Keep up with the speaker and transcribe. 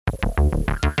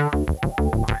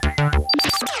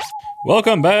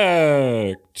Welcome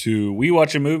back to We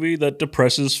Watch a Movie That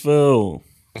Depresses Phil.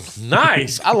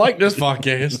 Nice. I like this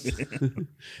podcast.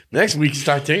 Next week's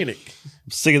Titanic.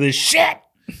 I'm sick of this shit.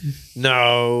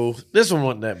 No, this one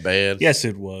wasn't that bad. Yes,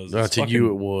 it was. To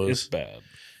you, it was. It's bad.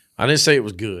 I didn't say it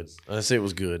was good. I didn't say it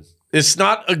was good. It's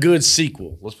not a good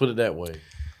sequel. Let's put it that way.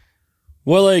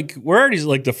 Well, like, we're already,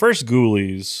 like, the first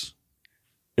Ghoulies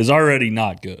is already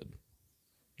not good.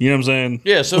 You know what I'm saying?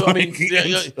 Yeah, so, I mean,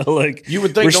 like, you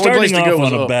would think we're the only place starting to go off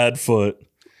was on a up. bad foot,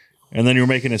 and then you're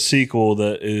making a sequel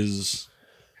that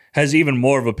has even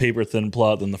more of a paper-thin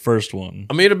plot than the first one.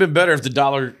 I mean, it'd have been better if the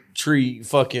Dollar Tree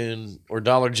or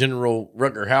Dollar General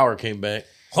Rutger Hauer came back.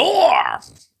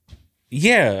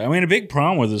 Yeah, I mean, a big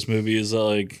problem with this movie is that,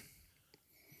 like,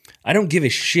 I don't give a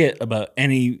shit about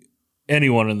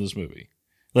anyone in this movie.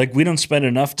 Like, we don't spend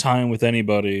enough time with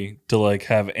anybody to, like,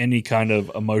 have any kind of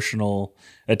emotional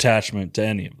attachment to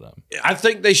any of them. I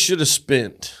think they should have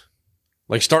spent,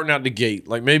 like, starting out the gate,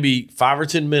 like, maybe 5 or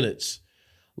 10 minutes.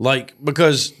 Like,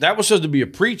 because that was supposed to be a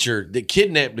preacher that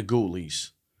kidnapped the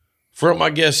Ghoulies from, I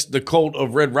guess, the cult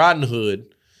of Red Riding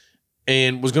Hood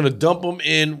and was going to dump them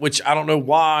in, which I don't know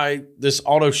why this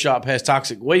auto shop has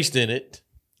toxic waste in it.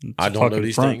 I don't know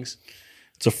these things.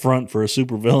 It's a front for a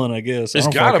supervillain, I guess. It's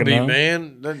got to be,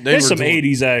 man. There's some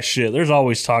 80s ass shit. There's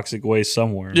always toxic waste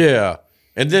somewhere. Yeah.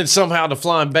 And then somehow the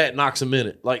flying bat knocks them in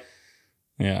it. Like,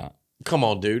 yeah. Come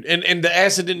on, dude. And the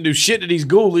acid didn't do shit to these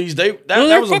Ghoulies. That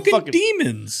was fucking a fucking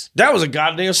demons. That was a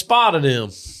goddamn spot of them.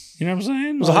 You know what I'm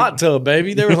saying? It was a hot tub,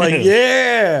 baby. They were like,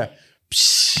 yeah.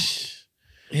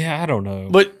 Yeah, I don't know.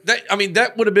 But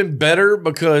that would have been better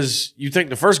because you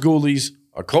think the first Ghoulies,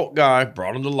 a cult guy,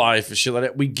 brought him to life and shit like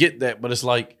that. We get that, but it's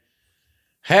like,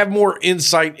 have more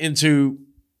insight into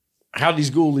how these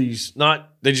Ghoulies,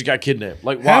 they just got kidnapped.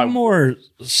 Like, why? Have more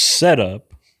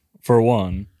setup, for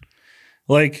one.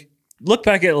 Like, look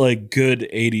back at, like, good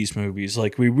 80s movies.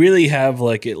 Like, we really have,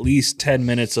 like, at least 10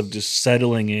 minutes of just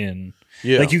settling in.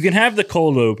 Yeah. Like, you can have the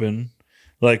cold open,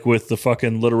 like, with the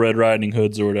fucking Little Red Riding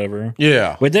Hoods or whatever.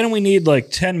 Yeah. But then we need, like,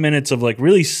 10 minutes of, like,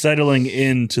 really settling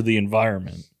into the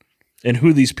environment and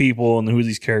who these people and who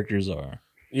these characters are.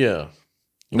 Yeah.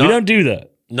 We don't do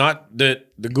that. Not that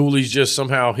the Ghoulies just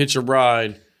somehow hitch a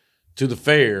ride to the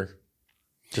fair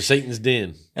to Satan's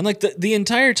den. And, like, the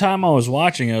entire time I was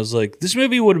watching, I was like, this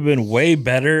movie would have been way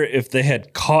better if they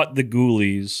had caught the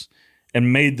Ghoulies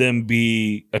and made them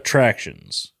be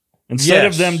attractions. Instead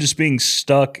of them just being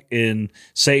stuck in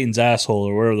Satan's asshole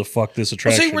or wherever the fuck this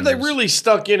attraction See, were they really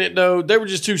stuck in it, though? They were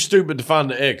just too stupid to find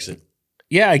the exit.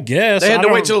 Yeah, I guess. They had to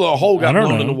wait till a hole got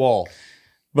blown in the wall.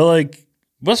 But, like,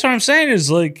 that's what I'm saying is,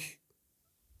 like,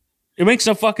 it makes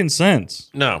no fucking sense.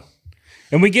 No.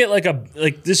 And we get,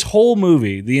 like, this whole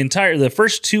movie, the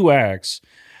first 2 acts,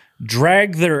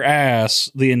 drag their ass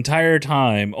the entire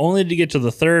time, only to get to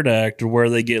the third act where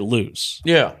they get loose.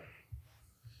 Yeah.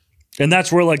 And that's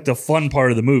where, like, the fun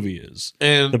part of the movie is.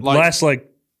 And the last,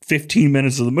 15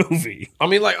 minutes of the movie. I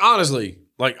mean, like, honestly,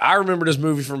 like, I remember this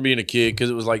movie from being a kid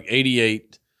because it was, like,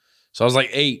 88. So I was, like,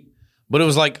 8. But it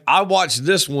was, like, I watched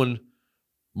this one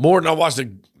more than I watched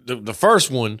the first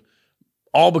one,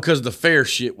 all because of the fair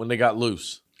shit when they got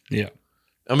loose. Yeah.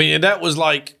 I mean, and that was,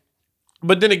 like,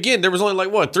 but then again, there was only,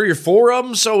 like, what, 3 or 4 of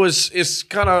them? So it's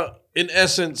kind of, in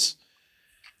essence,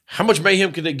 how much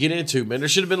mayhem could they get into, man? There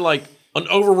should have been, like, an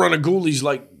overrun of Ghoulies,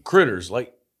 like, critters.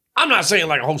 Like, I'm not saying,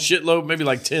 like, a whole shitload, maybe,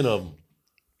 like, 10 of them.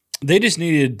 They just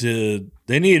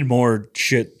needed more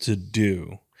shit to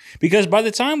do. Because by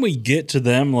the time we get to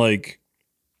them, like,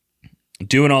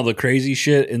 doing all the crazy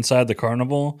shit inside the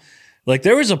carnival, like,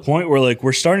 there was a point where, like,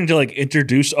 we're starting to, like,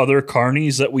 introduce other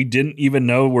carnies that we didn't even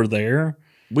know were there.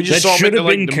 We just that saw should them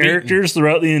have at, been characters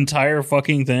throughout the entire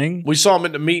fucking thing. We saw them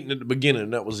at the meeting at the beginning,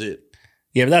 and that was it.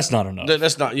 Yeah, but that's not enough.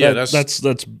 That's not. Yeah,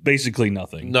 that's basically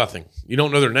nothing. Nothing. You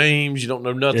don't know their names. You don't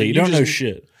know nothing. Yeah, you don't know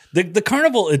shit. The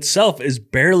carnival itself is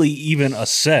barely even a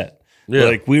set. Yeah.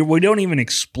 Like, we don't even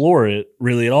explore it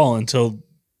really at all until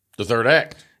the third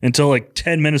act. Until, like,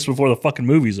 10 minutes before the fucking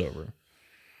movie's over.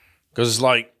 Because it's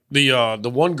like the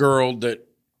one girl that,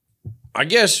 I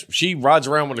guess she rides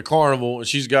around with the carnival and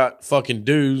she's got fucking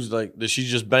dudes like that she's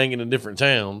just banging in different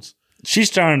towns. She's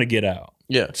trying to get out.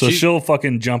 Yeah. So she'll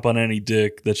fucking jump on any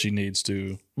dick that she needs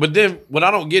to. But then what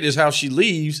I don't get is how she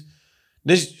leaves.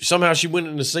 Somehow she went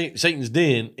into Satan's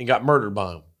den and got murdered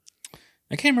by him.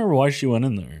 I can't remember why she went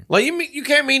in there. Like, you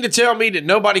can't mean to tell me that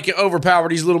nobody can overpower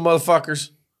these little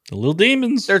motherfuckers. The little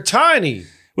demons. They're tiny.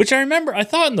 Which I remember, I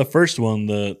thought in the first one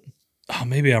that,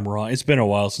 maybe I'm wrong. It's been a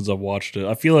while since I've watched it.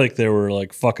 I feel like they were,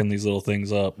 like, fucking these little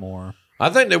things up more.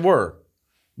 I think they were.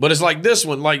 But it's like this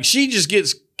one. Like, she just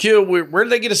gets killed with, where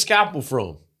did they get a scalpel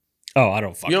from? Oh, I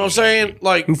don't fucking You know what I'm saying? dude.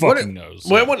 Like, who fucking knows?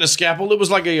 Well, it wasn't a scalpel. It was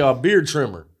like a beard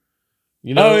trimmer.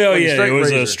 You know? Oh, like yeah. It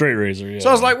was a straight razor. Yeah. So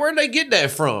I was like, where'd they get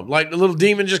that from? Like the little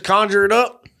demon just conjure it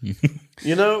up?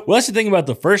 You know? Well, that's the thing about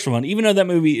the first one. Even though that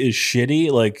movie is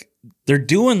shitty, like they're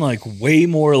doing like way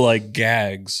more like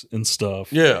gags and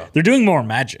stuff. Yeah. They're doing more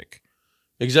magic.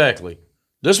 Exactly.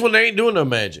 This one, they ain't doing no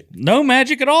magic. No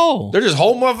magic at all. They're just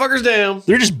holding motherfuckers down.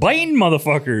 They're just biting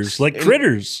motherfuckers like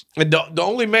critters. And the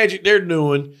only magic they're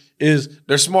doing is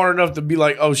they're smart enough to be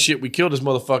like, oh shit, we killed this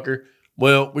motherfucker.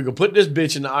 Well, we can put this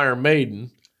bitch in the Iron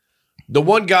Maiden. The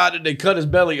one guy that they cut his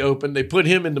belly open, they put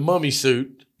him in the mummy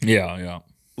suit. Yeah.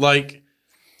 Like,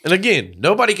 and again,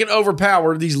 nobody can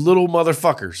overpower these little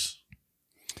motherfuckers.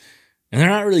 And they're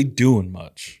not really doing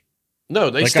much. No,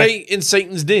 they stay in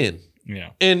Satan's den.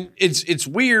 Yeah. And it's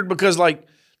weird because like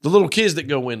the little kids that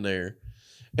go in there,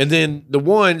 and then the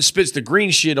one spits the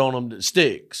green shit on them that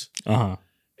sticks. Uh-huh.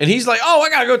 And he's like, oh, I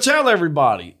got to go tell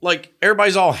everybody. Like,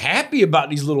 everybody's all happy about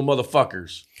these little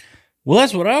motherfuckers. Well,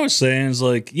 that's what I was saying is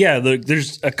like, yeah,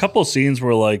 there's a couple scenes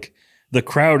where like the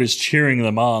crowd is cheering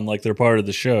them on like they're part of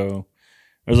the show.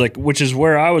 I was like, which is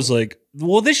where I was like,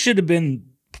 well, this should have been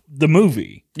the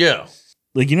movie. Yeah.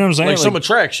 Like, you know what I'm saying? Like some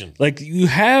attraction. Like you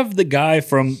have the guy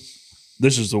from,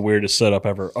 this is the weirdest setup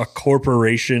ever. A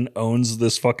corporation owns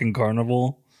this fucking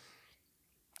carnival.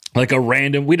 Like a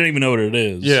random, we don't even know what it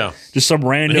is. Yeah. Just some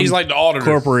random he's like the auditor.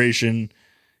 corporation.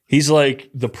 He's like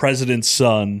the president's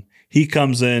son. He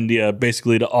comes in,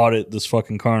 basically to audit this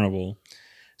fucking carnival.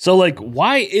 So like,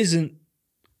 why isn't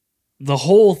the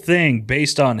whole thing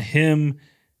based on him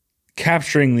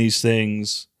capturing these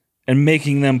things and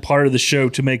making them part of the show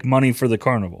to make money for the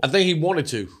carnival? I think he wanted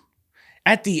to.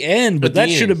 At the end, but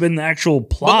that should have been the actual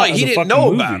plot. But like of he the didn't fucking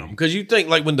know movie. about him because you think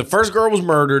like when the first girl was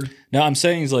murdered. No, I'm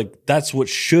saying is like that's what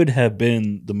should have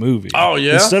been the movie. Oh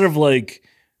yeah. Instead of like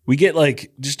we get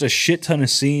like just a shit ton of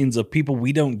scenes of people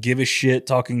we don't give a shit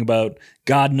talking about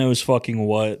God knows fucking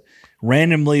what.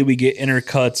 Randomly, we get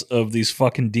intercuts of these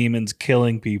fucking demons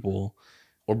killing people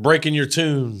Or breaking your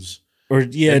tunes. or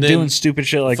doing stupid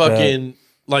shit like fucking,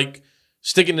 like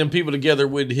sticking them people together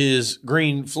with his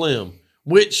green phlegm,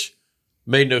 which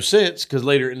made no sense because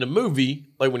later in the movie,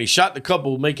 like when he shot the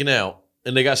couple making out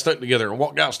and they got stuck together and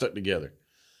walked out stuck together,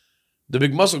 the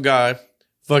big muscle guy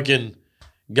fucking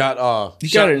got shot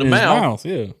got it in the his mouth.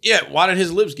 Yeah. Yeah, why did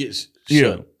his lips get shut?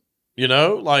 Yeah. You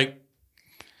know, like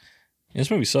This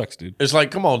movie sucks, dude. it's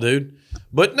like, come on, dude.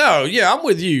 But no, yeah, I'm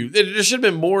with you. There should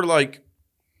have been more like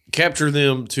capture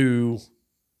them to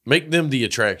make them the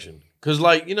attraction. Because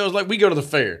like, you know, it's like we go to the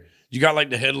fair. You got like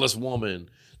the headless woman,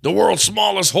 the world's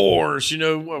smallest horse, you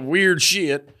know, weird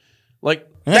shit. Like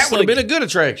that would have been a good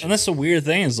attraction. And that's the weird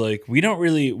thing is like we don't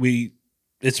really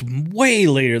it's way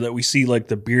later that we see like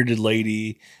the bearded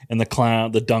lady and the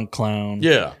clown, the dunk clown,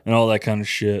 Yeah. and all that kind of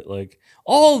shit. Like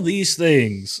all these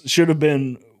things should have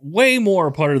been way more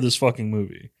a part of this fucking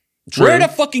movie. True. We're at a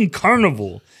fucking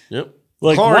carnival. Yep.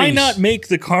 Like, why Parties. not make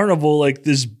the carnival like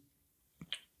this,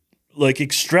 like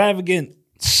extravagant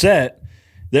set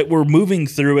that we're moving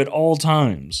through at all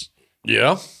times?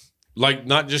 Yeah. Like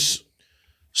not just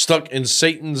stuck in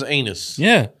Satan's anus.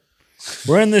 Yeah,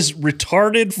 we're in this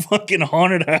retarded fucking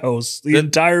haunted house. The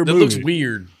entire movie. That looks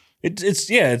weird.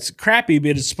 It's crappy,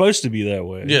 but it's supposed to be that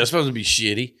way. Yeah, it's supposed to be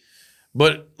shitty.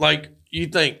 But like you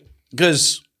think,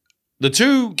 because the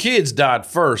two kids died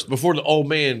first before the old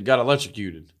man got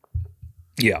electrocuted.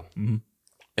 Yeah. Mm-hmm.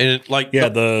 And it, like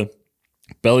the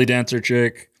belly dancer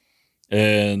chick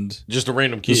and just a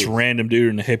random kid. this random dude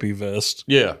in a hippie vest.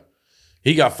 Yeah.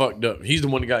 He got fucked up. He's the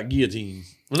one that got guillotined.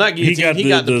 Well, not guillotined. He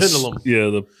got the pendulum.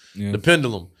 Yeah, The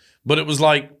pendulum. But it was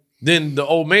like, then the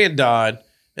old man died.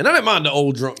 And I didn't mind the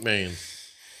old drunk man.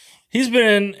 he's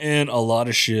been in a lot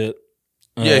of shit.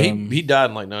 Yeah, he died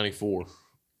in like 94.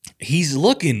 He's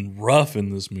looking rough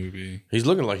in this movie. He's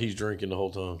looking like he's drinking the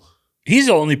whole time. He's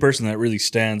the only person that really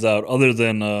stands out other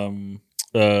than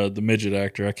the midget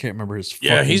actor. I can't remember his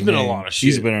Yeah, he's been in name. a lot of shit.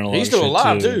 He's been in a lot of shit. He's still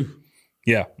alive, too.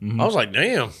 Yeah. Mm-hmm. I was like,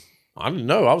 damn. I didn't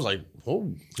know. I was like,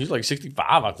 oh, he's like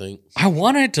 65, I think. I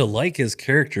wanted to like his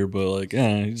character, but like,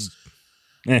 he's...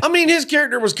 I mean, his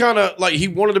character was kind of like he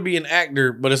wanted to be an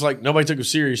actor, but it's like nobody took him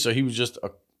serious, so he was just a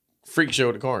freak show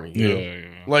at the Carney. You know?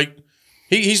 Yeah. Like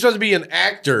he's supposed to be an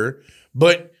actor,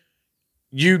 but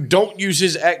you don't use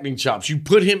his acting chops. You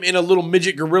put him in a little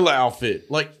midget gorilla outfit.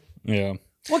 Like, Yeah.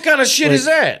 what kind of shit is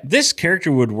that? This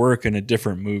character would work in a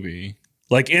different movie.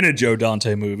 Like in a Joe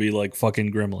Dante movie, like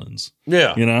fucking Gremlins.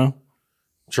 Yeah, You know?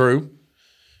 true.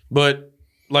 But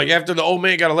like after the old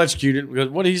man got electrocuted, because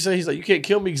what did he say? He's like, you can't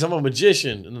kill me because I'm a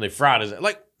magician. And then they fried his ass.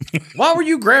 Like, why were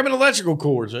you grabbing electrical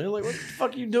cords? Man? Like, what the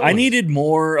fuck are you doing? I needed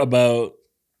more about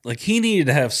like he needed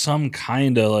to have some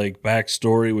kind of like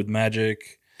backstory with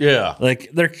magic. Yeah.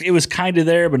 Like it was kind of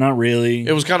there, but not really.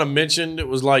 It was kind of mentioned. It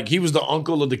was like he was the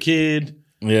uncle of the kid.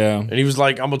 Yeah. And he was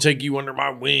like, I'm going to take you under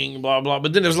my wing, blah, blah.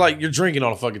 But then it was like, you're drinking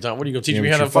all the fucking time. What are you going to teach me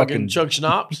how to fucking chug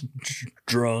schnapps?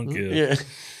 Drunk. Yeah.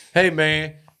 Hey,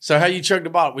 man. So how you chug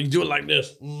the bottle? Well, you do it like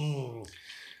this. All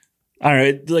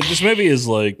right. Like this movie is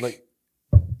like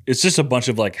it's just a bunch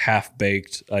of like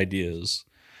half-baked ideas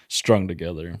strung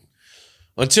together.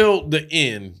 Until the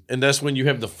end. And that's when you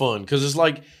have the fun. Because it's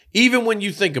like, even when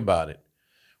you think about it,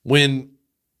 when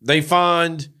they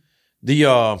find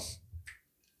the...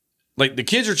 Like the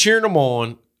kids are cheering them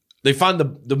on. They find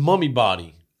the mummy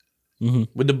body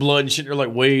with the blood and shit. They're like,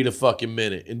 wait a fucking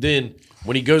minute. And then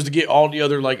when he goes to get all the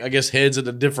other, like, I guess heads of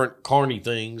the different carny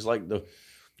things, like the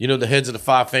heads of the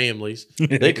 5 families,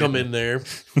 they come in there.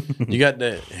 You got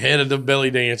the head of the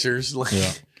belly dancers. Like,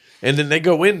 and then they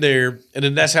go in there. And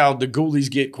then that's how the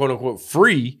ghoulies get quote unquote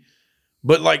free.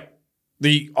 But like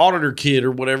the auditor kid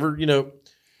or whatever,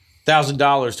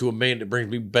 $1,000 to a man that brings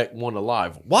me back one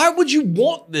alive. Why would you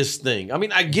want this thing? I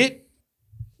mean, I get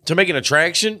to make an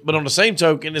attraction, but on the same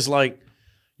token, it's like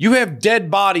you have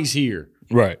dead bodies here.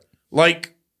 Right.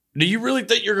 Like, do you really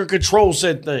think you're going to control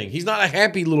said thing? He's not a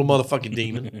happy little motherfucking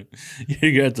demon.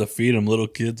 You got to feed him little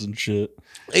kids and shit.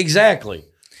 Exactly.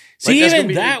 See, like,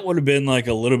 even that would have been like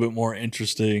a little bit more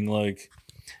interesting. Like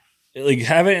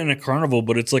have it in a carnival,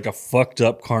 but it's like a fucked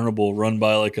up carnival run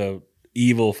by like a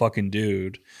evil fucking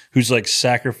dude who's like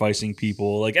sacrificing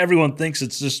people. Like everyone thinks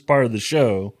it's just part of the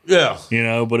show. Yeah.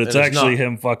 But it's actually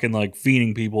him fucking like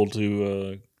feeding people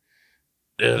to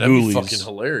that'd ghoulies. be fucking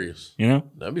hilarious.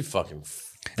 That'd be fucking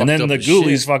and then the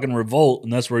ghoulies fucking revolt,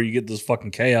 and that's where you get this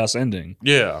fucking chaos ending.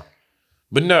 Yeah.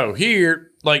 But no,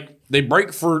 here, like, they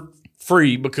break for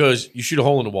free because you shoot a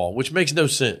hole in the wall, which makes no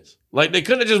sense. Like, they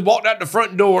couldn't have just walked out the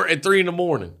front door at 3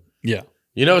 a.m. Yeah.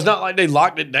 It's not like they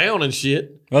locked it down and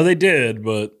shit. Well, they did,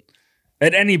 but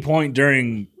at any point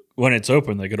during when it's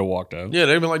open, they could have walked out. Yeah,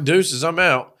 they'd been like, deuces, I'm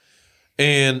out.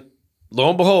 And lo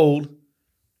and behold,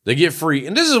 they get free.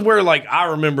 And this is where, like, I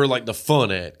remember, like, the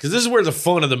fun at. Because this is where the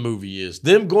fun of the movie is.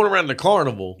 Them going around the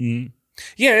carnival. Mm-hmm.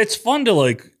 Yeah, it's fun to,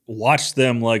 like, watch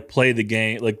them, like, play the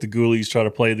game. Like, the ghoulies try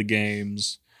to play the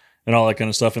games and all that kind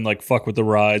of stuff and, like, fuck with the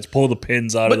rides, pull the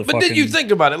pins out of the fucking... But then you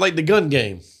think about it, like the gun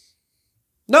game.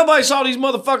 Nobody saw these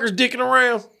motherfuckers dicking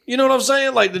around. You know what I'm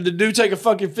saying? Like, did the dude take a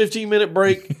fucking 15-minute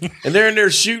break and they're in there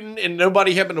shooting and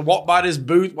nobody happened to walk by this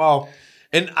booth while...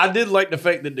 And I did like the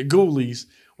fact that the ghoulies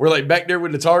were, like, back there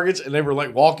with the targets and they were,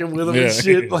 like, walking with them and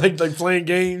shit, like playing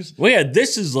games. Well, yeah,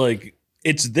 this is, like...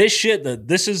 It's this shit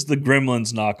this is the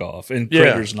Gremlins knockoff and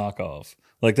Critters knockoff.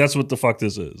 Like, that's what the fuck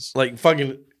this is. Like,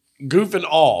 fucking goofing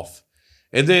off.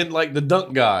 And then, like, the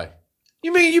dunk guy.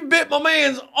 You mean you bit my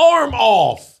man's arm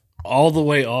off? All the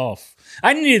way off.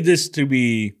 I needed this to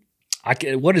be.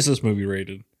 What is this movie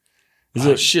rated?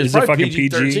 Is it fucking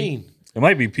PG-13? It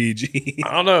might be PG.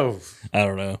 I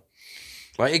don't know.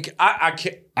 Like I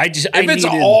can't. If it's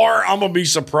an R, I'm gonna be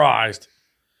surprised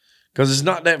because it's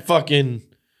not that fucking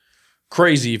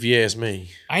crazy. If you ask me,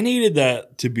 I needed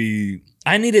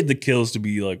the kills to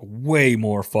be like way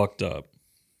more fucked up.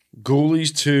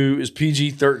 Ghoulies 2 is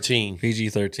PG-13.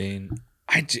 PG-13.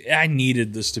 I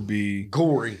needed this to be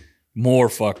gory. More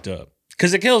fucked up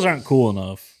because the kills aren't cool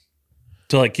enough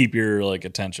to like keep your like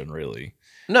attention really.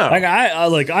 No,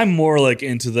 like I'm more like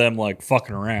into them like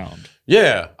fucking around.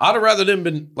 Yeah, I'd have rather them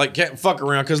been like can't fuck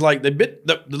around because like they bit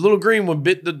the little green one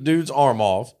bit the dude's arm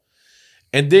off,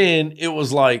 and then it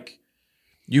was like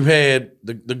you had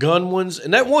the gun ones,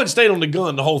 and that one stayed on the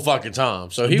gun the whole fucking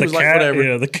time. So he was like whatever.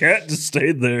 Yeah, the cat just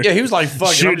stayed there. Yeah, he was like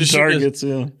fucking shooting targets.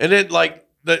 Yeah, and then like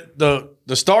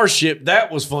the starship, that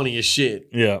was funny as shit.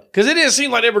 Yeah. Because it didn't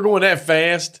seem like they were going that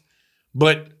fast.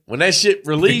 But when that shit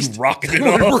released, rocketed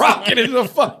into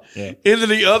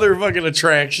the other fucking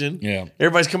attraction. Yeah.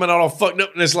 Everybody's coming out all fucked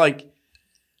up. And it's like,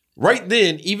 right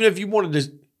then, even if you wanted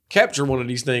to capture one of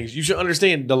these things, you should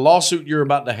understand the lawsuit you're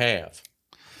about to have.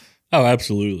 Oh,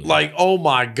 absolutely. Like, oh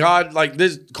my God, like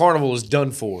this carnival is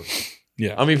done for.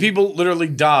 Yeah. I mean, people literally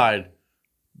died.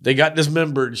 They got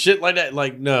dismembered, shit like that.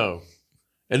 Like, no.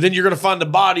 And then you're going to find the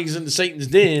bodies in the Satan's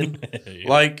den. Yeah.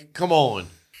 Like, come on.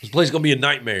 This place is going to be a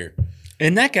nightmare.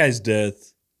 And that guy's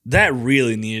death, that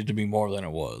really needed to be more than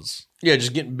it was. Yeah,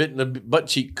 just getting bit in the butt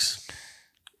cheeks.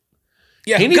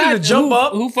 Yeah, he needed to jump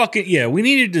up. We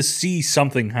needed to see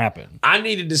something happen. I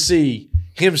needed to see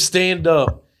him stand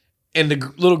up and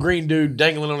the little green dude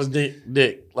dangling on his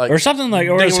dick. Like, or something like,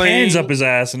 or his hands up his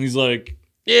ass and he's like,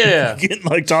 yeah, getting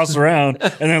like tossed around.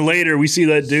 And then later we see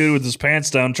that dude with his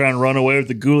pants down trying to run away with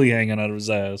the ghoulie hanging out of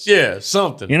his ass. Yeah,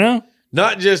 something. You know?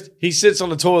 Not just he sits on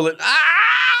the toilet.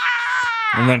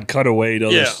 And then cut away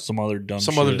to some other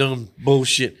dumb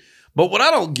bullshit. But what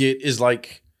I don't get is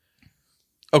like,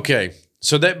 okay,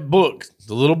 so that book,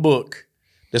 the little book,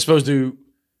 that's supposed to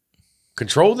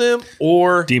control them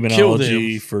or kill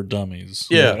Demonology them. for dummies.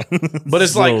 Yeah. But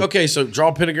it's like, okay, so draw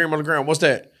a pentagram on the ground. What's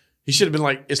that? He should have been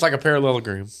like, it's like a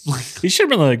parallelogram. He should have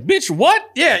been like, bitch, what?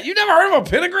 Yeah, you never heard of a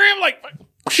pentagram? Like,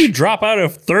 you drop out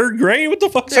of third grade? What the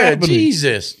fuck's happening?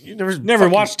 Jesus. You never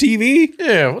watched TV?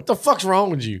 Yeah, what the fuck's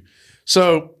wrong with you?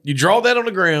 So you draw that on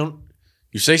the ground,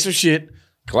 you say some shit,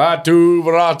 Klaatu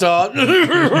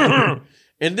Barata,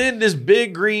 and then this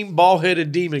big green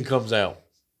ball-headed demon comes out.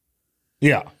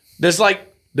 Yeah. That's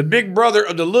like the big brother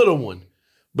of the little one.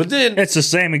 But then it's the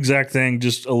same exact thing,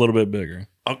 just a little bit bigger.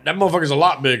 That motherfucker's a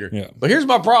lot bigger. Yeah. But here's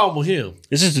my problem with him.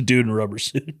 This is a dude in a rubber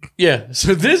suit. Yeah.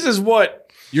 So this is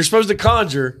what you're supposed to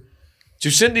conjure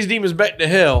to send these demons back to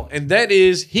hell. And that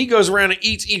is he goes around and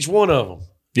eats each one of them.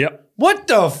 Yep. What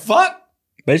the fuck?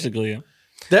 Basically, yeah.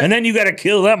 And then you got to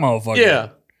kill that motherfucker. Yeah.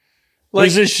 Like,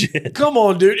 what's this shit? Come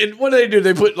on, dude. And what do?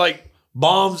 They put like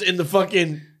bombs in the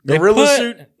fucking gorilla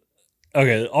suit?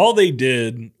 Okay. All they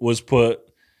did was put,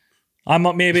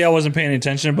 maybe I wasn't paying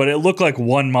attention, but it looked like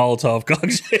one Molotov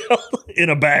cocktail in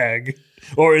a bag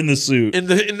or in the suit. In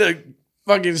the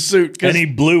fucking suit. And he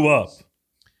blew up.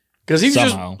 Because he was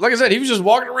just, like I said, he was just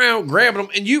walking around grabbing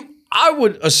them. And I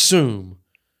would assume,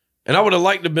 and I would have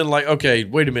liked to have been like, okay,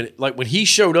 wait a minute. Like when he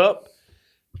showed up,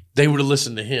 they would have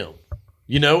listened to him.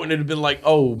 You know, and it'd have been like,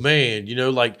 oh man, you know,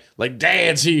 like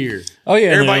Dad's here. Oh yeah,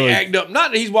 everybody act up.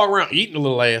 Not that he's walking around eating the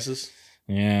little asses.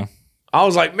 Yeah, I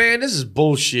was like, man, this is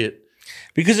bullshit.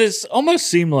 Because it's almost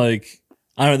seemed like,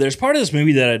 I don't know. There's part of this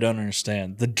movie that I don't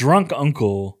understand. The drunk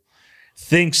uncle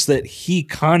thinks that he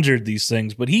conjured these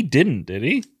things, but he didn't. Did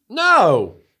he?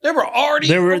 No, they were already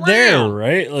there,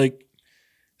 right? Like,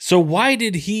 so why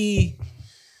did he?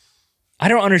 I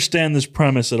don't understand this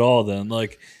premise at all. Then,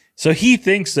 like. So he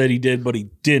thinks that he did, but he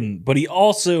didn't. But he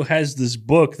also has this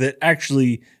book that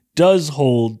actually does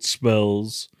hold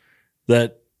spells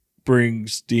that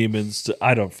brings demons to...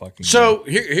 I don't fucking know. So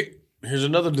here's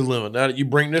another dilemma. Now that you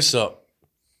bring this up.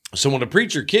 So when the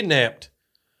preacher kidnapped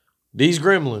these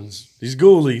gremlins, these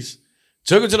ghoulies,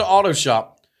 took them to the auto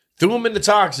shop, threw them in the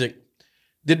toxic,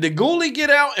 did the ghoulie get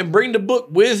out and bring the book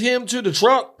with him to the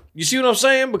truck? You see what I'm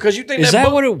saying? Because you think is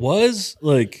that what it was?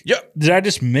 Like, yeah. Did I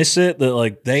just miss it? That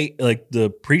like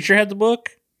the preacher had the book?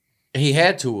 He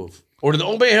had to have, or did the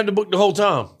old man have the book the whole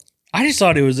time? I just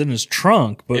thought it was in his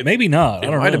trunk, but maybe not.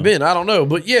 It might have been. I don't know,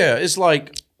 but yeah, it's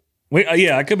like, wait,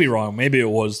 yeah, I could be wrong. Maybe it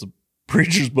was the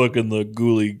preacher's book and the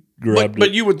ghoulie grabbed it.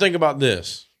 But you would think about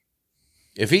this: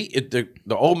 if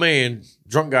the old man,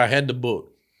 drunk guy, had the book.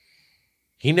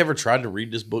 He never tried to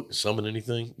read this book to summon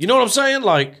anything. You know what I'm saying?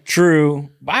 Like,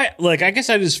 true. I guess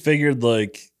I just figured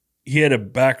like he had a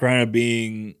background of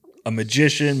being a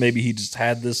magician. Maybe he just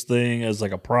had this thing as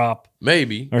like a prop,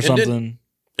 maybe or something.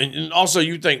 And also,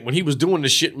 you think when he was doing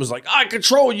this shit and was like, "I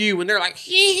control you," and they're like,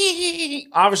 "Hee."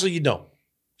 Obviously, you don't.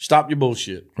 Stop your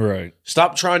bullshit. Right.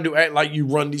 Stop trying to act like you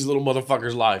run these little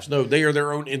motherfuckers' lives. No, they are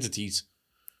their own entities.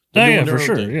 Yeah, for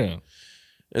sure. Thing. Yeah.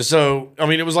 And so, I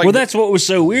mean, it was like... Well, that's what was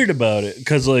so weird about it.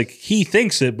 Because, like, he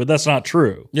thinks it, but that's not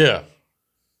true. Yeah.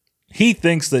 He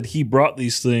thinks that he brought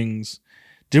these things.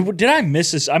 Did I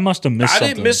miss this? I must have missed something.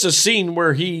 I didn't miss a scene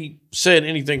where he said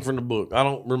anything from the book. I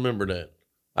don't remember that.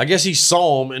 I guess he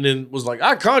saw him and then was like,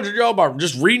 I conjured y'all by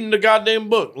just reading the goddamn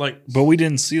book. Like, but we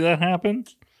didn't see that happen?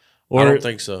 Or, I don't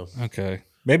think so. Okay.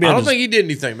 Maybe I don't think he did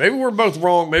anything. Maybe we're both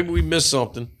wrong. Maybe we missed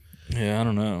something. Yeah, I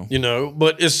don't know. You know,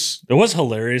 but it was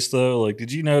hilarious though. Like, did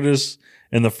you notice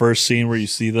in the first scene where you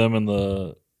see them in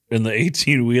the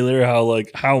 18-wheeler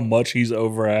how much he's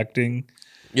overacting?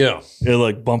 Yeah. And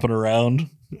like bumping around.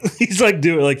 He's like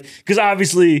doing like, because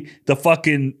obviously the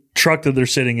fucking truck that they're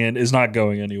sitting in is not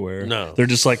going anywhere. No. They're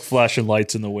just like flashing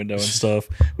lights in the window and stuff.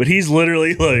 But he's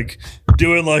literally like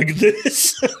doing like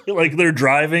this. Like they're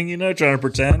driving, you know, trying to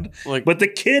pretend. Like, but the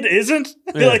kid isn't.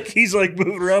 Yeah. Like he's like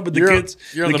moving around, but the kid's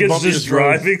just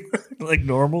driving like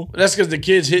normal. That's because the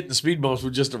kid's hitting the speed bumps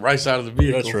with just the right side of the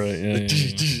vehicle. That's right.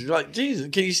 Yeah. Like, Jesus,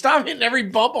 can you stop hitting every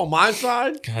bump on my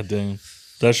side? God damn.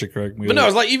 That should correct me. But no,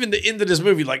 it's like even the end of this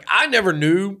movie, like I never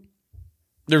knew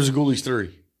there was a Ghoulies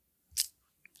 3.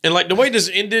 And like the way this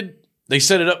ended, they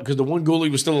set it up because the one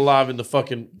ghoulie was still alive in the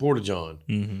fucking Porta-John.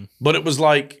 Mm-hmm. But it was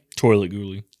like... Toilet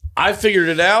ghoulie. I figured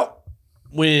it out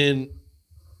when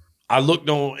I looked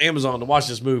on Amazon to watch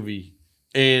this movie.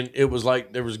 And it was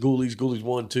like there was Ghoulies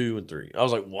 1, 2, and 3. I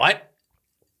was like, what?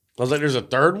 I was like, there's a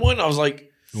third one? I was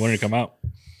like... When did it come out?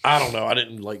 I don't know. I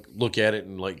didn't like look at it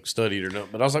and like study it or nothing.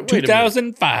 But I was like, wait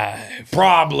 2005.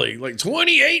 Probably like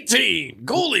 2018.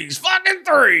 Ghoulies fucking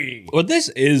 3. Well, this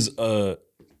is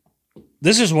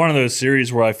one of those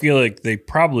series where I feel like they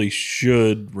probably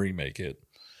should remake it.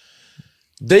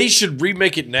 They should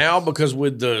remake it now because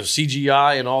with the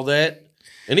CGI and all that,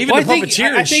 and even the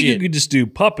puppeteer I think you could just do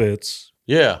puppets.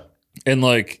 Yeah. And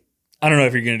like, I don't know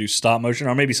if you're going to do stop motion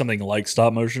or maybe something like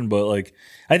stop motion, but like,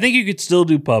 I think you could still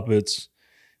do puppets,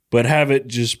 but have it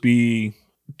just be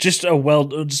just a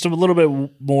little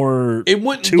bit more. It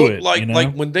wouldn't to look it, like you know?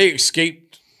 like when they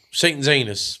escaped Satan's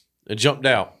anus and jumped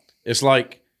out. It's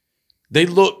like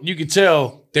you could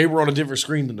tell they were on a different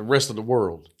screen than the rest of the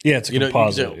world. Yeah, it's a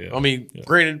composite. You can tell. I mean,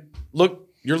 granted,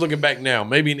 you're looking back now.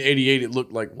 Maybe in '88 it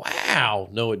looked like, wow.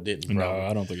 No, it didn't. Probably. No,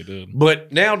 I don't think it did.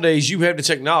 But nowadays you have the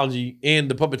technology and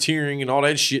the puppeteering and all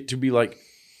that shit to be like,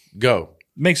 go.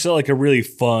 Makes it like a really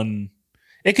fun.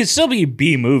 It could still be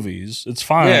B movies. It's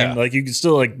fine. Yeah. Like you could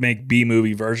still like make B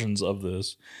movie versions of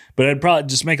this, but I'd probably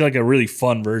just make like a really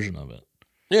fun version of it.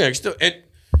 Yeah, it's still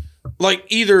like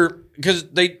either because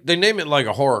they name it like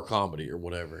a horror comedy or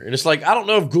whatever, and it's like I don't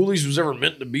know if Ghoulies was ever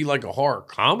meant to be like a horror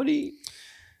comedy,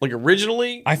 like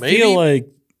originally. I feel like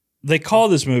they call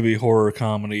this movie horror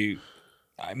comedy,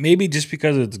 maybe just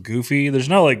because it's goofy. There's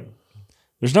no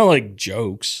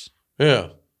jokes. Yeah,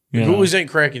 the You know? Ghoulies ain't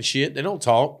cracking shit. They don't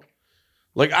talk.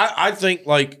 Like I think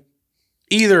like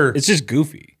either It's just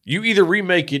goofy. you either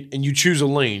remake it and you choose a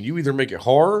lane. You either make it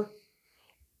horror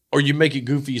or you make it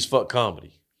goofy as fuck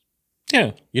comedy.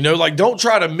 Yeah. You know, like don't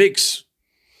try to mix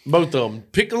both of them.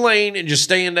 Pick a lane and just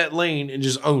stay in that lane and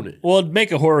just own it. Well, it'd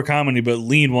make a horror comedy, but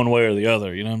lean one way or the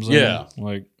other. You know what I'm saying? Yeah.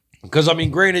 Like, because I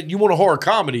mean, granted, you want a horror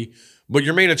comedy, but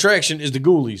your main attraction is the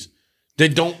Ghoulies. They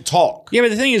don't talk. yeah, but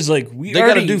the thing is, like, They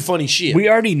got to do funny shit. We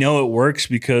already know it works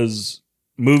because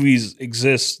movies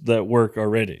exist that work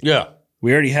already. Yeah.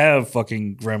 We already have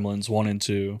fucking Gremlins 1 and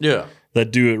 2 Yeah.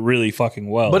 that do it really fucking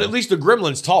well. But at least the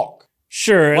Gremlins talk.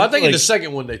 Sure. Well, I think in like, the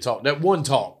second one they talked. That one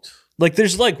talked. like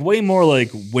there's like way more like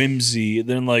whimsy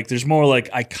than like there's more like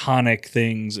iconic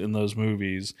things in those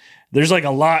movies. There's like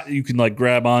a lot you can like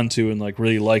grab onto and like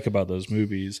really like about those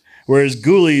movies. Whereas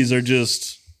Ghoulies are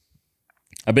just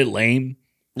a bit lame.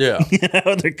 Yeah. You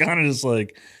know, they're kind of just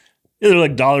like they're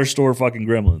like dollar store fucking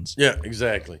gremlins. Yeah,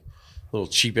 exactly. Little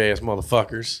cheap ass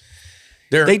motherfuckers.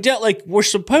 Like we're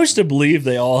supposed to believe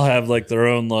they all have like their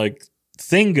own like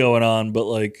thing going on, but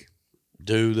like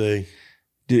do they?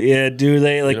 Do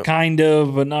they like You know, kind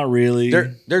of, but not really.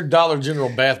 They're Dollar General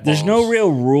bath bombs. There's no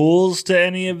real rules to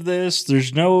any of this.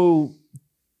 There's no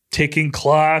ticking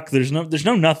clock. There's no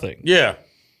nothing. Yeah.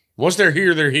 Once they're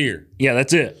here, they're here. Yeah,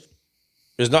 that's it.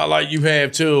 It's not like you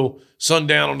have till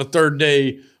sundown on the third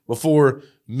day before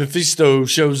Mephisto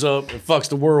shows up and fucks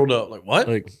the world up. Like, what?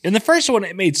 Like in the first one,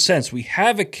 it made sense. We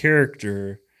have a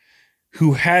character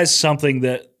who has something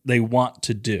that they want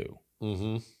to do.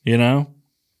 Mm-hmm. You know?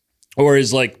 Or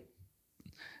is like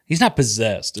he's not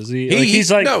possessed, is he? He's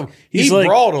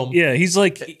brought him. Yeah, he's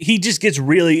like he just gets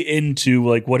really into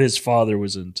like what his father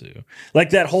was into.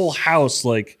 Like that whole house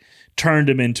like turned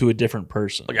him into a different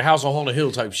person. Like a House on Haunted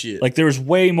Hill type shit. Like there was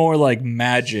way more like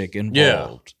magic involved.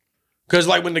 Yeah. Because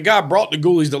like when the guy brought the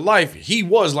Ghoulies to life, he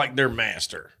was like their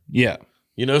master. Yeah.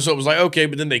 You know, so it was like, okay,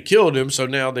 but then they killed him, so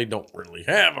now they don't really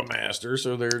have a master.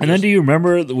 So they're And then do you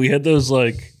remember that we had those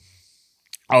like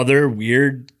other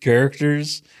weird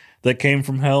characters that came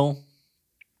from hell?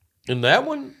 In that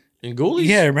one? In Ghoulies?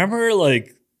 Yeah, remember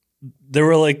like there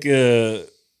were like I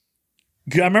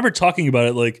remember talking about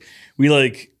it like we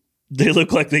like they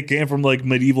look like they came from like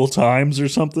medieval times or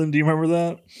something. Do you remember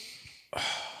that? I'm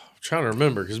trying to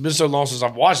remember because it's been so long since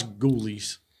I've watched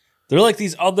Ghoulies. They're like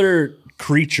these other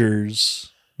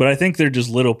creatures, but I think they're just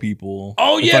little people.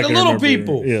 Oh, if yeah, I the can little remember.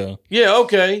 people. Yeah. Yeah,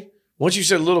 okay. Once you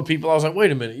said little people, I was like,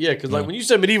 wait a minute. Yeah, because like when you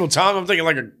said medieval time, I'm thinking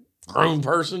like a grown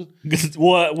person.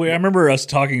 Well, I remember us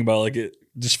talking about like it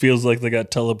just feels like they got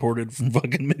teleported from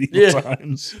fucking medieval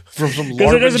times. From some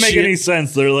Because it doesn't make shit. any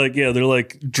sense. They're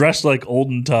like dressed like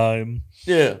olden time.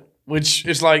 Yeah, which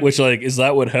is like... Which like, is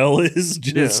that what hell is?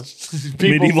 Just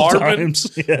People medieval LARPing?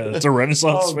 times? Yeah, it's a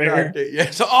Renaissance fair. God,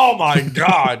 yeah. So, oh my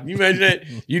God. You imagine that?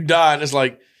 You die and it's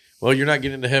like, well, you're not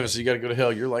getting into heaven, so you got to go to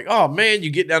hell. You're like, oh man, you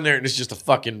get down there and it's just a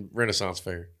fucking Renaissance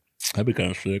fair. That'd be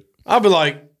kind of sick. I'd be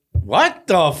like, what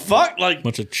the fuck? Like,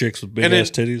 Bunch of chicks with big And then-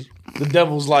 ass titties. the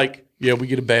devil's like, yeah, we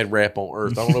get a bad rap on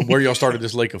Earth. I don't know where y'all started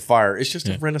this lake of fire. It's just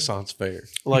a Renaissance fair.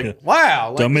 Like, Yeah. wow.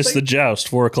 Like, Don't miss the joust,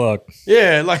 4:00.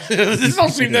 Yeah, like, this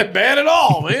don't seem that bad at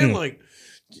all, man. Like,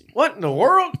 what in the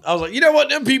world? I was like, you know what?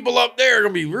 Them people up there are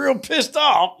going to be real pissed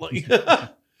off. Like,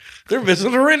 they're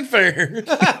missing the Ren Fair.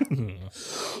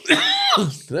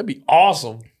 That'd be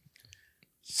awesome.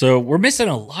 So we're missing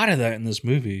a lot of that in this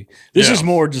movie. This is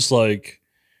more just like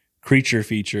creature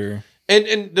feature.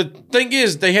 And the thing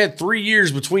is, they had 3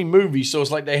 years between movies, so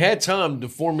it's like they had time to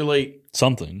formulate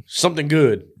something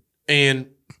good. And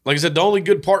like I said, the only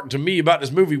good part to me about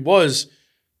this movie was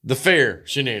the fair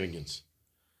shenanigans.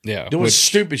 Yeah. Doing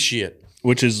stupid shit.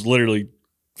 Which is literally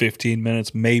 15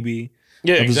 minutes, maybe.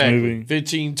 Yeah, of exactly. This movie.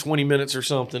 15, 20 minutes or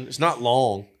something. It's not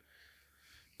long.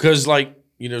 Because, like,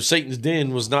 you know, Satan's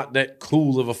Den was not that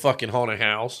cool of a fucking haunted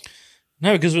house.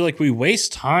 No, because we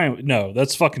waste time. No,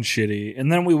 that's fucking shitty.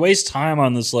 And then we waste time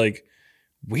on this, like,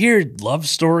 weird love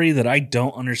story that I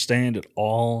don't understand at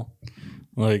all.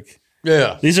 Like,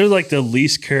 yeah. These are, like, the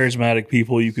least charismatic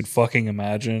people you could fucking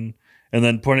imagine. And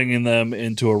then putting them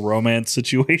into a romance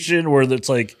situation where it's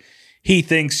like, he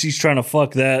thinks he's trying to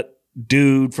fuck that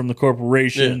dude from the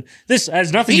corporation. Yeah. This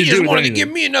has nothing to do with anything. He just wanted to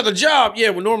give me another job.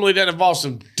 Yeah, well, normally that involves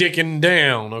some dicking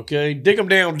down, okay? Dick 'em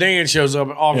down Dan shows up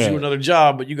and offers you another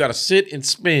job, but you got to sit and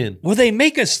spin. Well, they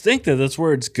make us think that that's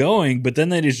where it's going, but then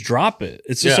they just drop it.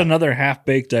 It's just another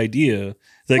half-baked idea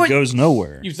that goes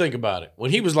nowhere. You think about it.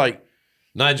 When he was like,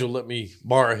 Nigel let me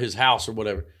borrow his house or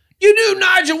whatever. You knew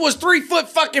Nigel was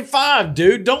 3'5",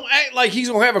 dude. Don't act like he's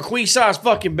going to have a queen-size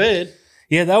fucking bed.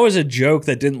 Yeah, that was a joke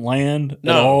that didn't land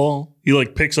at all. He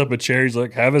like picks up a chair. He's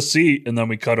like, "Have a seat," and then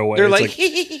we cut away. They're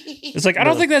it's like I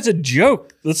don't think that's a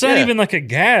joke. That's not even like a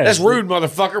gag. That's rude,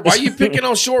 motherfucker. Why are you picking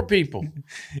on short people?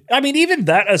 I mean, even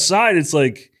that aside, it's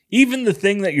like even the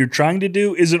thing that you're trying to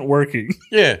do isn't working.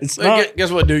 Yeah, it's not.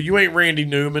 Guess what, dude? You ain't Randy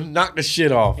Newman. Knock the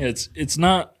shit off. It's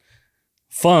not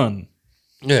fun.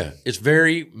 Yeah, it's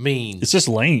very mean. It's just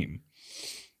lame.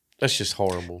 That's just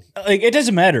horrible. Like, it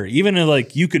doesn't matter. Even if,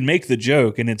 like, you can make the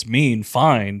joke and it's mean,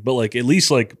 fine. But, like, at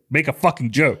least, like, make a fucking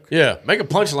joke. Yeah, make a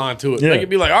punchline to it. Yeah. Make it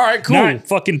be like, all right, cool. Not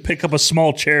fucking pick up a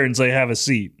small chair and say, have a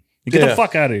seat. Get the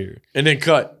fuck out of here. And then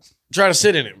cut. Try to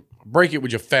sit in it. Break it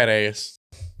with your fat ass.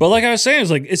 But like I was saying,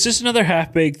 it's like, it's just another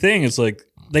half-baked thing. It's like,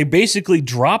 they basically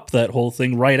drop that whole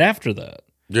thing right after that.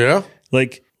 Yeah.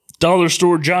 Like, dollar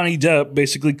store Johnny Depp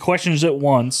basically questions it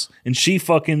once, and she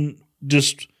fucking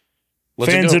just...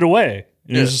 fans it away.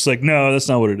 And it's just like, no, that's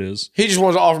not what it is. He just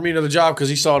wanted to offer me another job because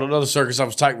he saw at another circus I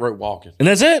was tightrope walking. And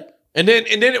that's it. And then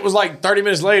it was like 30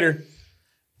 minutes later,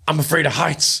 I'm afraid of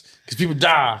heights because people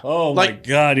die. Oh, my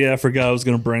God. Yeah, I forgot I was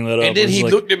going to bring that up. And then he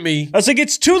looked at me. I was like,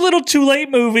 it's too little too late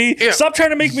movie. Yeah. Stop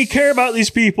trying to make me care about these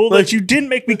people that you didn't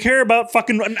make me care about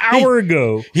fucking an hour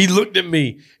ago. He looked at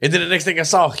me. And then the next thing I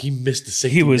saw, he missed the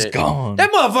safety He was net. gone.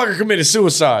 That motherfucker committed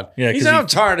suicide. Yeah, he said, I'm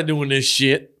tired of doing this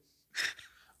shit.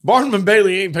 Barnum and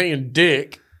Bailey ain't paying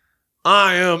dick.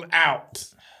 I am out.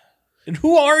 And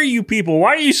who are you people?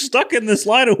 Why are you stuck in this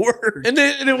line of work? And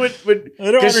then when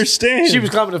I don't understand. She was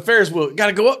climbing the Ferris wheel. Got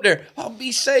to go up there. I'll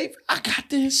be safe. I got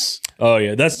this. Oh,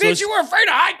 yeah. Bitch, you were afraid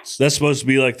of heights. That's supposed to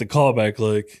be like the callback.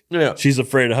 Like, she's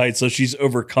afraid of heights, so she's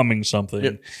overcoming something.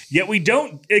 Yeah. Yet we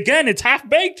don't, again, it's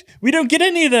half-baked. We don't get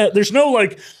any of that. There's no,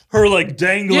 like, her, like,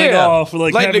 dangling off.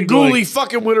 Like the ghoulie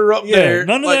fucking with her up there.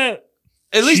 None of that.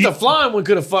 At least the flying one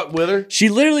could have fucked with her. She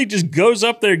literally just goes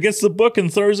up there, gets the book,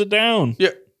 and throws it down.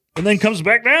 Yeah. And then comes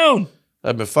back down.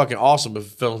 That'd been fucking awesome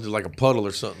if it fell into like a puddle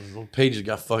or something. Pages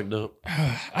got fucked up.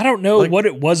 I don't know what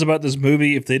it was about this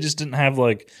movie. If they just didn't have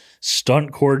like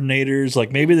stunt coordinators,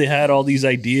 like maybe they had all these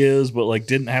ideas, but like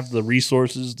didn't have the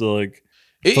resources to like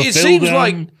it seems them.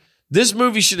 Like this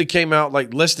movie should have came out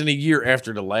like less than a year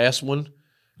after the last one.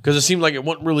 Because it seemed like it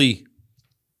wasn't really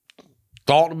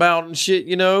thought about and shit,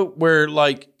 you know, where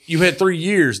like you had 3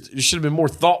 years. There should have been more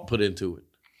thought put into it.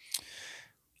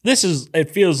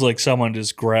 It feels like someone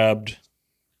just grabbed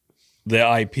the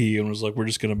IP and was like, we're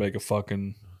just going to make a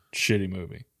fucking shitty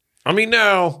movie. I mean,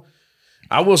 now,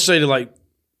 I will say that, like,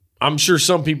 I'm sure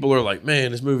some people are like,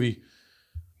 man, this movie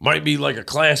might be like a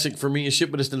classic for me and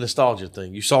shit, but it's the nostalgia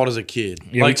thing. You saw it as a kid.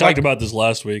 Yeah, we talked about this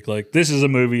last week. Like, this is a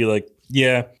movie, like,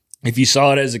 yeah, if you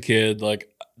saw it as a kid, like,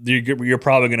 you're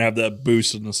probably going to have that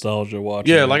boost of nostalgia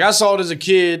watching. Yeah, like I saw it as a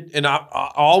kid, and I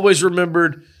always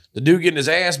remembered the dude getting his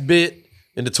ass bit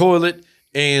in the toilet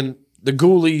and the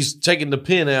ghoulies taking the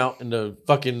pin out and the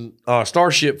fucking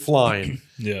starship flying.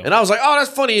 Yeah. And I was like, oh, that's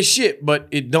funny as shit, but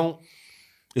it don't.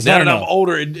 It's now not that enough. I'm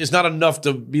older, it's not enough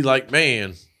to be like,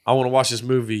 man, I want to watch this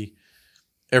movie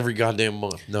every goddamn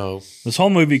month. No. This whole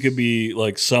movie could be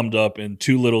like summed up in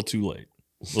Too Little Too Late.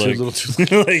 Like, too little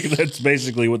too late. Like, that's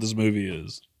basically what this movie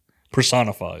is.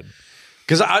 Personified.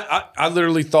 Because I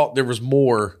literally thought there was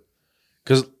more.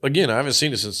 Because, again, I haven't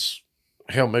seen it since,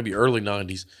 hell, maybe early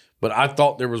 90s. But I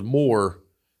thought there was more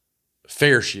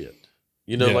fair shit.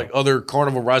 You know, Yeah. like other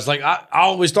carnival rides. Like I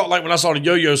always thought, like when I saw the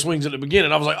yo-yo swings at the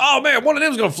beginning, I was like, oh man, one of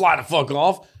them's gonna fly the fuck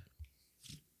off.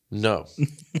 No,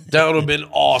 that would have been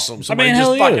awesome. Somebody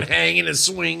hell just yeah. fucking hanging and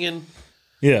swinging.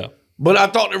 Yeah. But I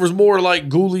thought there was more like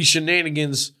ghoulie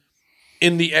shenanigans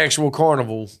in the actual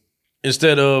carnival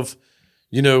instead of,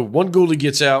 you know, one ghoulie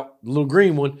gets out, the little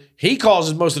green one, he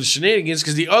causes most of the shenanigans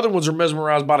because the other ones are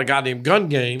mesmerized by the goddamn gun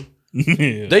game.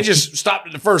 Yeah. They just stopped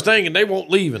at the first thing and they won't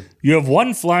leaving. You have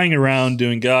one flying around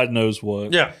doing God knows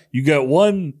what. Yeah. You got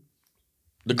one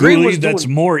The green ghoulie one's that's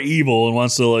doing, more evil and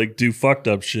wants to like do fucked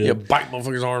up shit. yeah, bite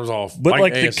motherfuckers' arms off. But bite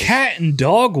like asses. the cat and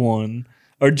dog one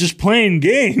are just playing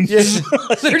games. Yes,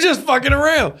 they're just fucking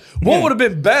around. What Yeah. would have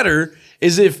been better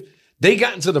is if they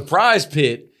got into the prize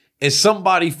pit and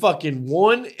somebody fucking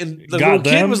won and the Got little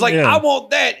kid them? was like, Yeah. I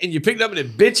want that. And you picked up in a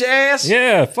bitch ass.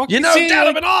 Yeah, fuck You know, see, that would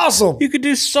have like, been awesome. you could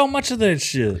do so much of that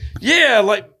shit. Yeah,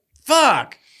 like,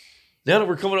 fuck. Now that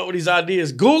we're coming up with these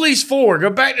ideas, Ghoulies 4, go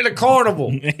back to the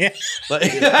carnival.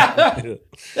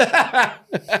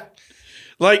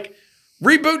 Like,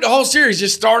 reboot the whole series.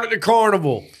 Just start at the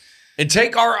carnival and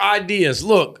take our ideas.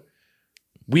 Look,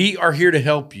 we are here to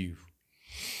help you.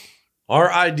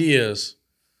 Our ideas,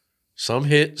 some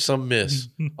hit, some miss.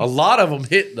 A lot of them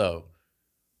hit, though.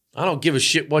 I don't give a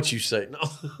shit what you say. No.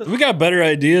 We got better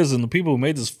ideas than the people who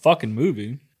made this fucking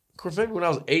movie. Of course, maybe when I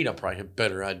was 8, I probably had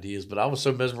better ideas, but I was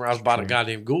so mesmerized by the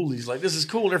goddamn ghoulies. Like, this is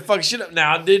cool. And they're fucking shit up.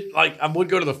 Now, I would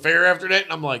go to the fair after that,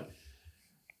 and I'm like,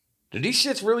 did these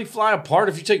shits really fly apart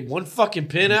if you take one fucking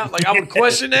pin out? Like, I would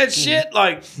question that shit.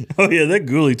 Like, Oh yeah, that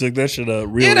ghoulie took that shit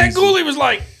out real yeah, that easy. ghoulie was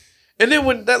like, and then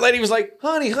when that lady was like,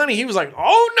 honey, he was like,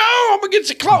 oh no, I'm gonna get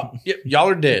your cloak. Yeah, y'all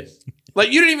are dead.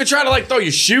 Like, you didn't even try to like throw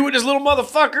your shoe at this little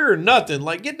motherfucker or nothing.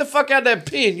 Like, get the fuck out of that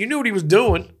pin. You knew what he was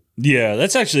doing. Yeah,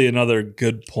 that's actually another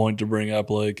good point to bring up.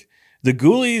 Like the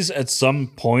ghoulies at some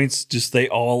points just they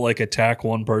all like attack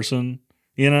one person,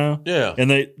 you know? Yeah. And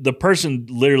the person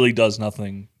literally does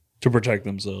nothing to protect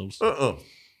themselves.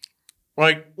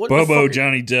 Like, what the Bobo fuck?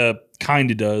 Johnny Depp kind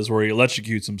of does where he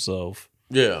electrocutes himself.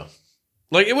 Yeah.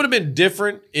 Like, it would have been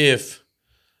different if,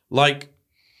 like,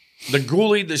 the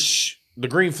ghoulie, the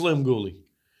green flim ghoulie,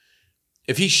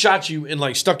 if he shot you and,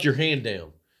 like, stuck your hand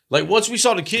down. Like, once we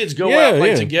saw the kids go out,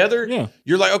 like, together, Yeah.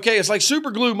 you're like, okay, it's like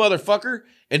super glue, motherfucker.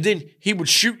 And then he would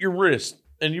shoot your wrist.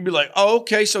 And you'd be like, oh,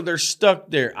 okay, so they're stuck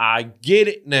there. I get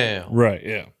it now. Right,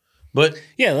 yeah. But,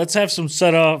 Yeah, let's have some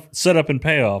set up and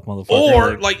payoff, motherfucker.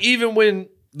 or, like, even when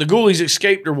the ghoulies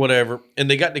escaped or whatever, and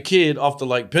they got the kid off the,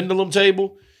 like, pendulum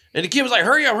table, and the kid was like,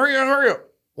 hurry up, hurry up, hurry up.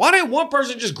 Why didn't one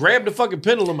person just grab the fucking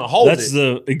pendulum and hold That's it?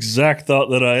 the exact thought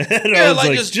that I had. Yeah, I was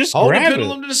like, just hold the grab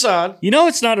pendulum it. to the side. You know,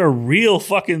 it's not a real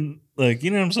fucking, like,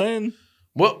 you know what I'm saying?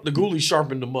 Well, the ghoulies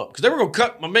sharpened them up because they were going to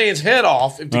cut my man's head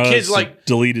off if the Oh, kid's it's a like,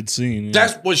 deleted scene. Yeah.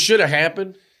 that's what should have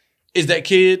happened is that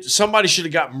kid, somebody should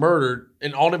have got murdered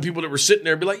and all them people that were sitting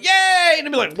there be like, yay! And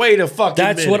they'd be like, wait a fucking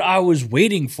That's minute. what I was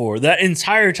waiting for. That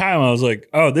entire time, I was like,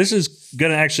 oh, this is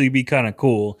going to actually be kind of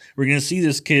cool. We're going to see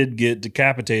this kid get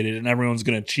decapitated and everyone's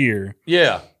going to cheer.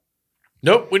 Yeah.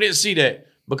 Nope, we didn't see that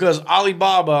because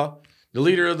Alibaba, the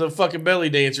leader of the fucking belly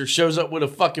dancer, shows up with a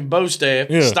fucking bow staff,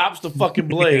 Yeah. stops the fucking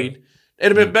blade.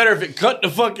 It'd have been better if it cut the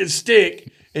fucking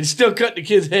stick and still cut the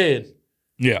kid's head.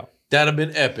 Yeah. That'd have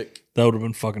been epic. That would have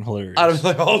been fucking hilarious. I'd have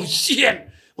been like, oh shit.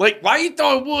 Like, why you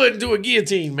throwing wood into a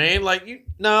guillotine, man? Like,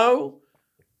 no.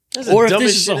 That's the Or if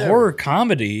dumbest this is a shit ever. horror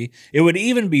comedy, it would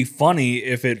even be funny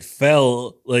if it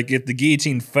fell, like if the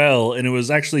guillotine fell and it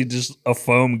was actually just a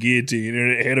foam guillotine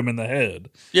and it hit him in the head.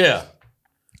 Yeah.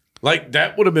 Like,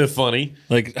 that would have been funny.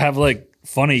 Like, have like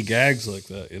funny gags like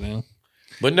that, you know?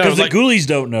 But no, Because like, the ghoulies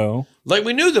don't know. like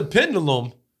we knew the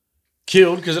pendulum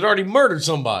killed because it already murdered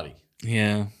somebody.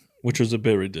 Yeah. Which was a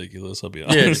bit ridiculous, I'll be Yeah.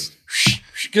 honest.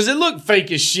 Because it looked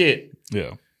fake as shit.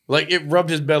 Yeah. Like, it rubbed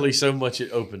his belly so much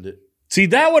it opened it. See,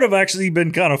 that would have actually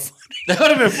been kind of funny. That would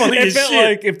have been funny It as felt shit.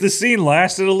 like if the scene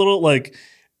lasted a little, like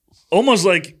almost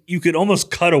like you could almost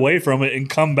cut away from it and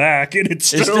come back, and it's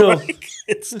still like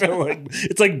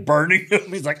it's like burning him.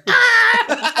 He's like,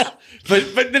 ah!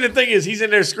 but then the thing is, he's in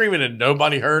there screaming and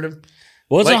nobody heard him.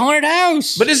 Well, it's Like- a haunted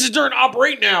house. But this is during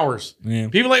operating hours. Yeah.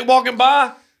 People ain't walking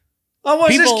by. Oh,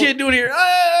 what's People- this kid doing here?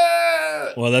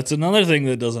 Ah! Well, that's another thing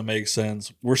that doesn't make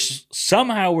sense.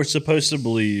 Somehow we're supposed to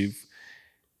believe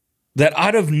that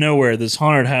out of nowhere, this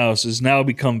haunted house has now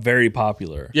become very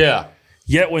popular. Yeah.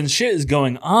 Yet when shit is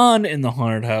going on in the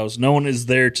haunted house, no one is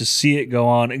there to see it go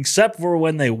on except for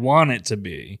when they want it to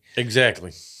be,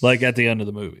 Exactly. like at the end of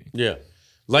the movie. Yeah.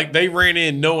 Like, they ran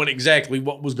in knowing exactly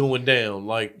what was going down.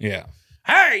 Like, Yeah.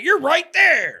 hey, you're right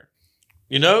there.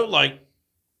 You know, like,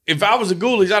 if I was a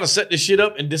Ghoulies, I'd have set this shit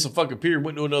up and just a fucking period,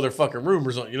 went to another fucking room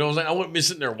or something. You know what I'm saying? I wouldn't be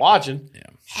sitting there watching. Yeah.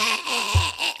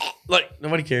 Like,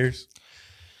 nobody cares.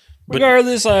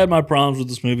 Regardless, I had my problems with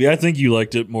this movie. I think you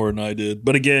liked it more than I did.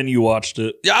 But again, you watched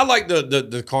it. Yeah, I like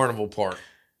the carnival part.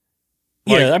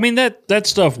 Yeah, I mean that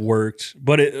stuff worked,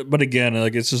 but again,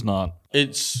 like it's just not.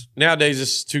 It's nowadays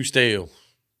it's too stale.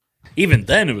 Even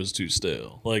then, it was too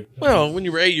stale. Like, Well, when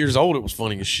you were 8 years old, it was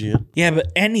funny as shit. yeah,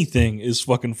 but anything is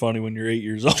fucking funny when you're 8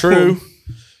 years old.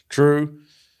 True.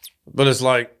 But it's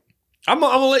like I'm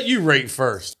gonna let you rate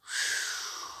first.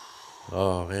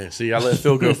 Oh man, see, I let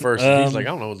Phil go first. And he's like, I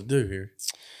don't know what to do here.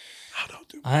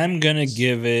 I'm gonna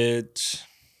give it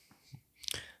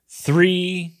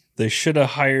 3. They should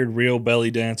have hired real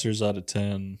belly dancers out of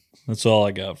 10. That's all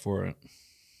I got for it.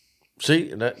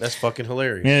 See, and that's fucking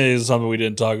hilarious. Yeah, it's something we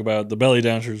didn't talk about. The belly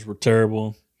dancers were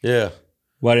terrible. Yeah.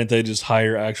 Why didn't they just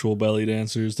hire actual belly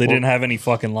dancers? They didn't have any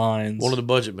fucking lines. One of the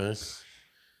budget, man.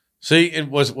 See, and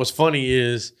what's funny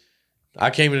is I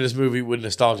came into this movie with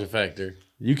nostalgia factor.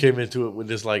 You came into it with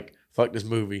this like, fuck this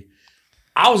movie.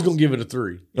 I was gonna give it a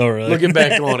 3. Oh, really? Looking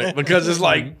back on it, because it's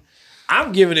like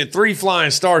I'm giving it 3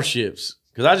 flying starships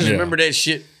because I just remember that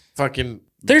shit fucking.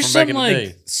 There's from back some in the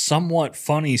like day. somewhat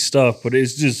funny stuff, but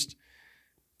it's just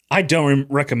I don't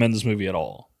recommend this movie at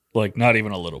all. Like not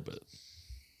even a little bit.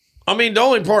 I mean, the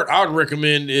only part I would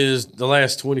recommend is the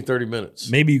last 20, 30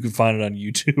 minutes. Maybe you can find it on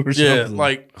YouTube or Yeah, something.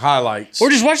 like highlights. Or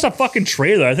just watch the fucking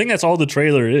trailer. I think that's all the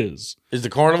trailer is. Is the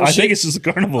carnival I shit? think it's just a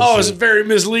carnival Oh, shit. it's a very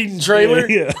misleading trailer.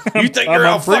 Yeah. You think I'm you're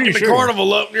out pretty fucking the sure.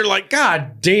 carnival up and you're like,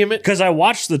 God damn it. Because I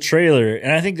watched the trailer,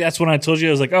 and I think that's when I told you,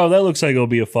 I was like, oh, that looks like it'll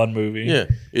be a fun movie. Yeah,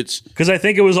 it's Because I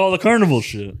think it was all the carnival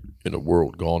shit. in a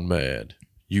world gone mad.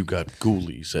 You got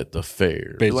ghoulies at the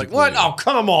fair. You're like, Basically, what? yeah. Oh,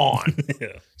 come on.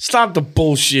 Yeah. Stop the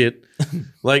bullshit.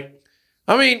 Like,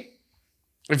 I mean,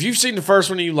 if you've seen the first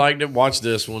one and you liked it, watch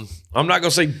this one. I'm not going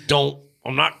to say don't.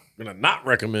 I'm not going to not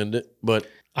recommend it, but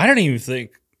I don't even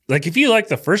think, like, if you like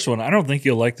the first one, I don't think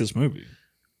you'll like this movie.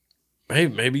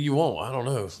 maybe you won't. I don't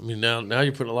know. I mean, now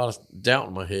you're putting a lot of doubt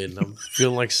in my head, and I'm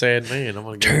feeling like a sad man. I'm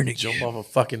going to jump off a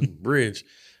fucking bridge.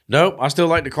 Nope, I still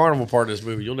like the carnival part of this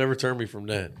movie. You'll never turn me from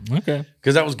that. Okay.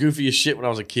 Because that was goofy as shit when I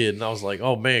was a kid. And I was like,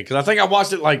 oh, man. Because I think I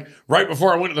watched it like right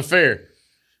before I went to the fair. And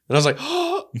I was like,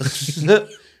 oh.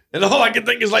 And all I can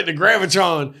think is like the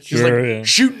Gravitron. Just like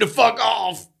shooting the fuck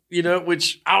off. You know,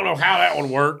 which I don't know how that would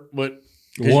work. But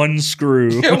one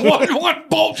screw. Yeah, one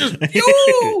bolt just,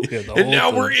 and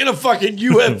now we're in a fucking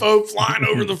UFO flying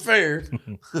over the fair.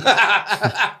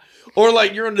 Or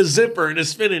like you're on the zipper and it's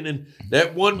spinning and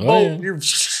that one bolt, you're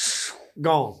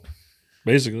gone.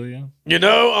 Basically, yeah. You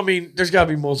know, I mean, there's got to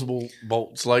be multiple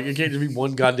bolts. Like, it can't just be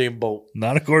one goddamn bolt.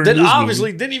 Not according to That this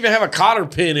obviously movie. didn't even have a cotter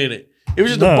pin in it. It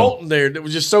was just a bolt in there that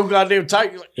was just so goddamn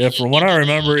tight. Like, yeah, from what I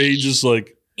remember, he just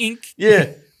like, ink. Yeah.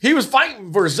 He was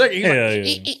fighting for a second.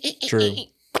 He's Yeah. True.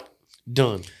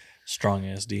 Done. Strong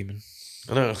ass demon.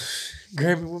 I know.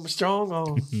 Grab me with my strong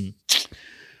arm.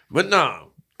 But no.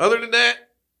 Other than that,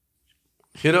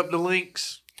 hit up the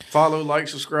links. Follow, like,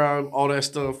 subscribe, all that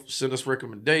stuff. Send us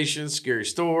recommendations, scary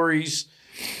stories.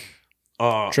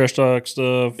 Trash talk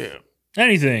stuff. Yeah.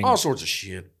 Anything. All sorts of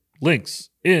shit. Links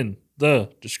in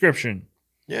the description.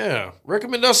 Yeah.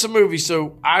 Recommend us a movie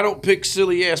so I don't pick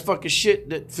silly ass fucking shit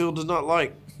that Phil does not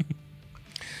like.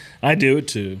 I do it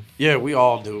too. Yeah, we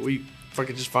all do it. We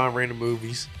fucking just find random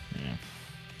movies. Yeah.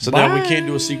 So now we can't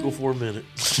do a sequel for a minute.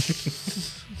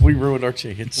 We ruined our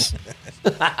chance.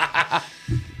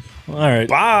 All right.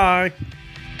 Bye.